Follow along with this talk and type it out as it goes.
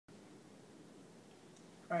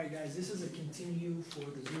Alright guys, this is a continue for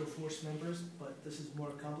the zero force members, but this is more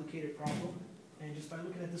a complicated problem. And just by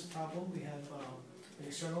looking at this problem, we have an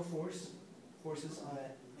external forces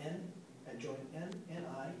at N, at joint N and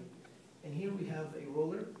I. And here we have a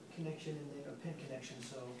roller connection and then a pin connection.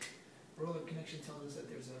 So roller connection tells us that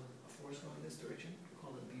there's a force going in this direction,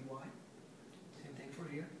 call it By. Same thing for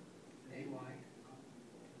here, AY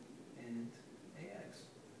and AX.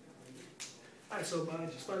 Alright, so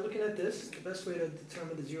just by looking at this, the best way to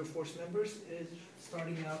determine the zero force members is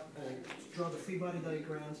starting out, draw the free body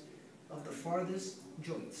diagrams of the farthest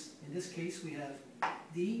joints. In this case, we have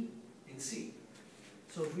D and C.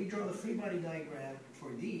 So if we draw the free body diagram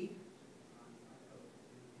for D,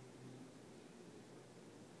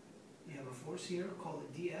 you have a force here, call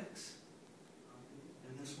it dx,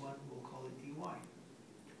 and this one we'll call it dy.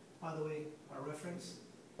 By the way, our reference,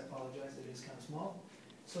 I apologize, it is kind of small.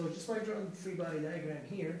 So just by drawing the free body diagram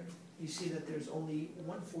here, you see that there's only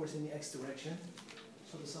one force in the x direction.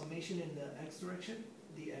 So the summation in the x direction,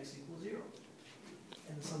 dx equals 0.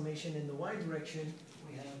 And the summation in the y direction,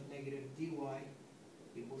 we have negative dy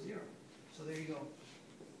equals 0. So there you go.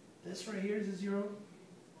 This right here is a 0.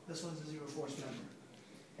 This one's a zero force member.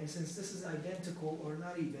 And since this is identical or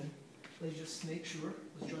not even, let's just make sure.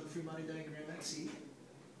 Let's draw the free body diagram at C.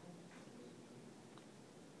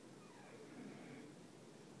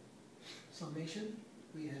 Summation,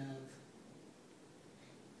 we have,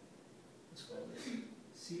 let's call this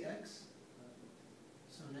Cx.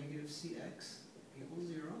 So negative Cx equals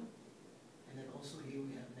 0. And then also here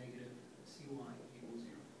we have negative Cy equals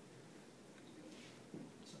 0.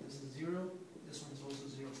 So this is 0. This one is also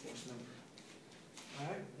zero force member.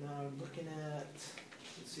 Alright, now looking at,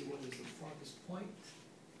 let's see, what is the farthest point.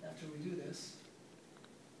 After we do this,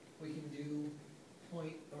 we can do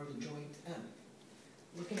point, or the joint M.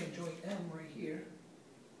 Looking at joint M right here,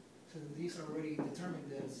 since these are already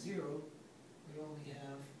determined as 0, we only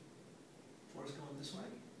have force going this way,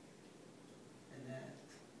 and that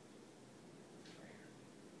right here.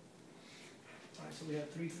 Alright, so we have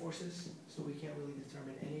three forces, so we can't really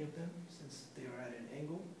determine any of them since they are at an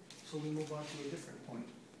angle. So we move on to a different point.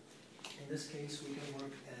 In this case, we can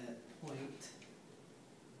work at point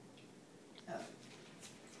F.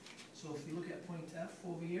 So if you look at point F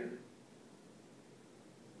over here,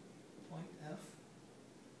 point F,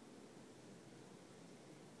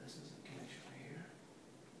 this is a connection right here.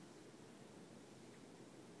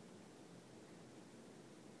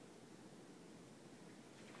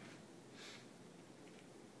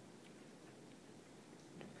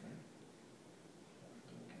 Okay.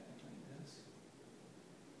 Look at it like this.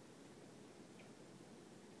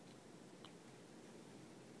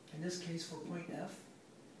 In this case, for point F,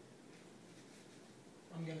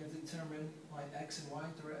 I'm going to determine my x and y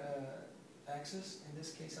axis. In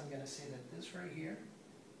this case, I'm going to say that this right here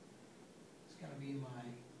is going to be my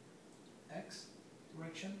x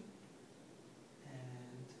direction,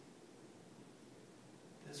 and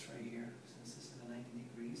this right here, since this is a 90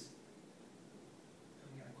 degrees,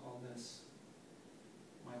 I'm going to call this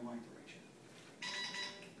my y direction.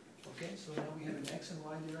 Okay, so now we have an x and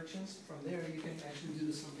y directions. From there, you can actually do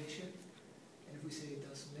the summation, and if we say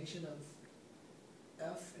the summation of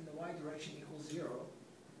f in the y direction equals 0.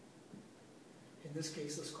 In this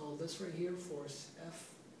case, let's call this right here force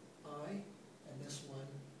Fi, and this one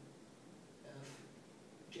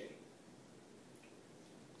Fj.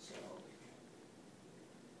 So,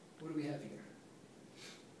 what do we have here?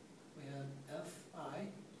 We have Fi,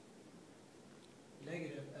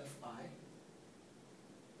 negative Fi,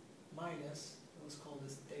 minus, let's call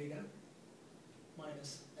this theta,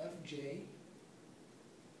 minus Fj,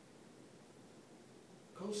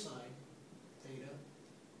 cosine theta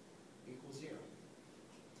equals 0.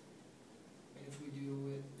 And if we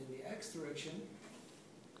do it in the x direction,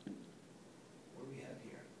 what do we have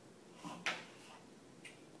here?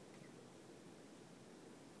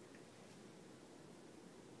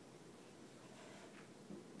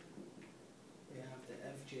 We have the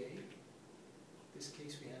Fj. In this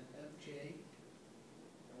case we have Fj,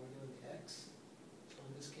 and we're doing the x. So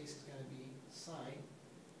in this case it's going to be sine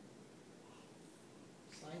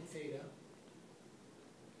theta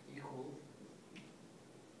equal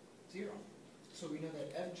 0. So we know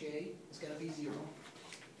that Fj is going to be 0.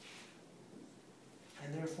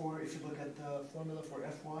 And therefore, if you look at the formula for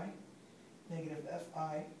Fy, negative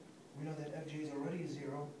Fi, we know that Fj is already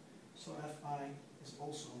 0, so Fi is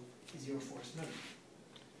also a zero force member.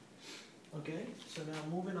 Okay, so now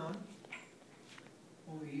moving on,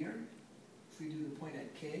 over here, if we do the point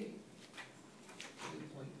at K, do the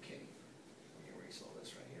point K. Let me erase all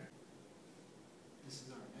this right here. This is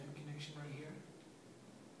our N connection right here.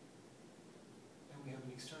 And we have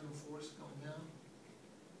an external external force going down.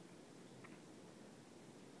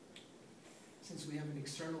 Since we have an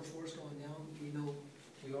external force going down,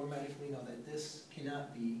 we automatically know that this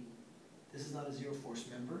is not a zero force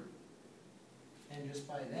member. And just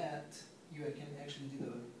by that, you can actually do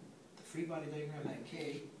the free body diagram at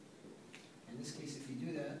K. In this case, if you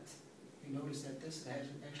do that, you notice that this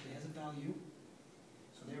actually has a value.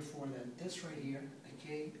 So therefore, that this right here, the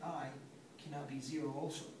Ki, cannot be zero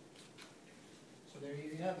also. So there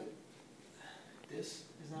you have it. This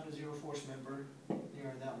is not a zero force member,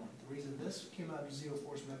 near that one. The reason this cannot be zero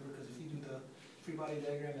force member, because if you do the free body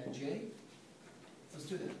diagram at J, let's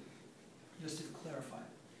do that, just to clarify.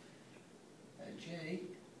 At J,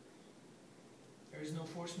 there is no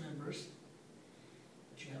force members,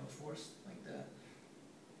 but you have a force like that.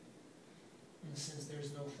 And since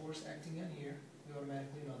there's no force acting in here, we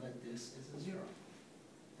automatically know that this is a zero.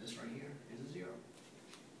 This right here is a zero.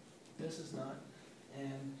 This is not,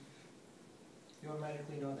 and you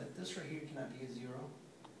automatically know that this right here cannot be a zero,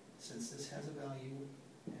 since this has a value,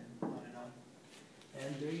 and on and on.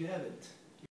 And there you have it.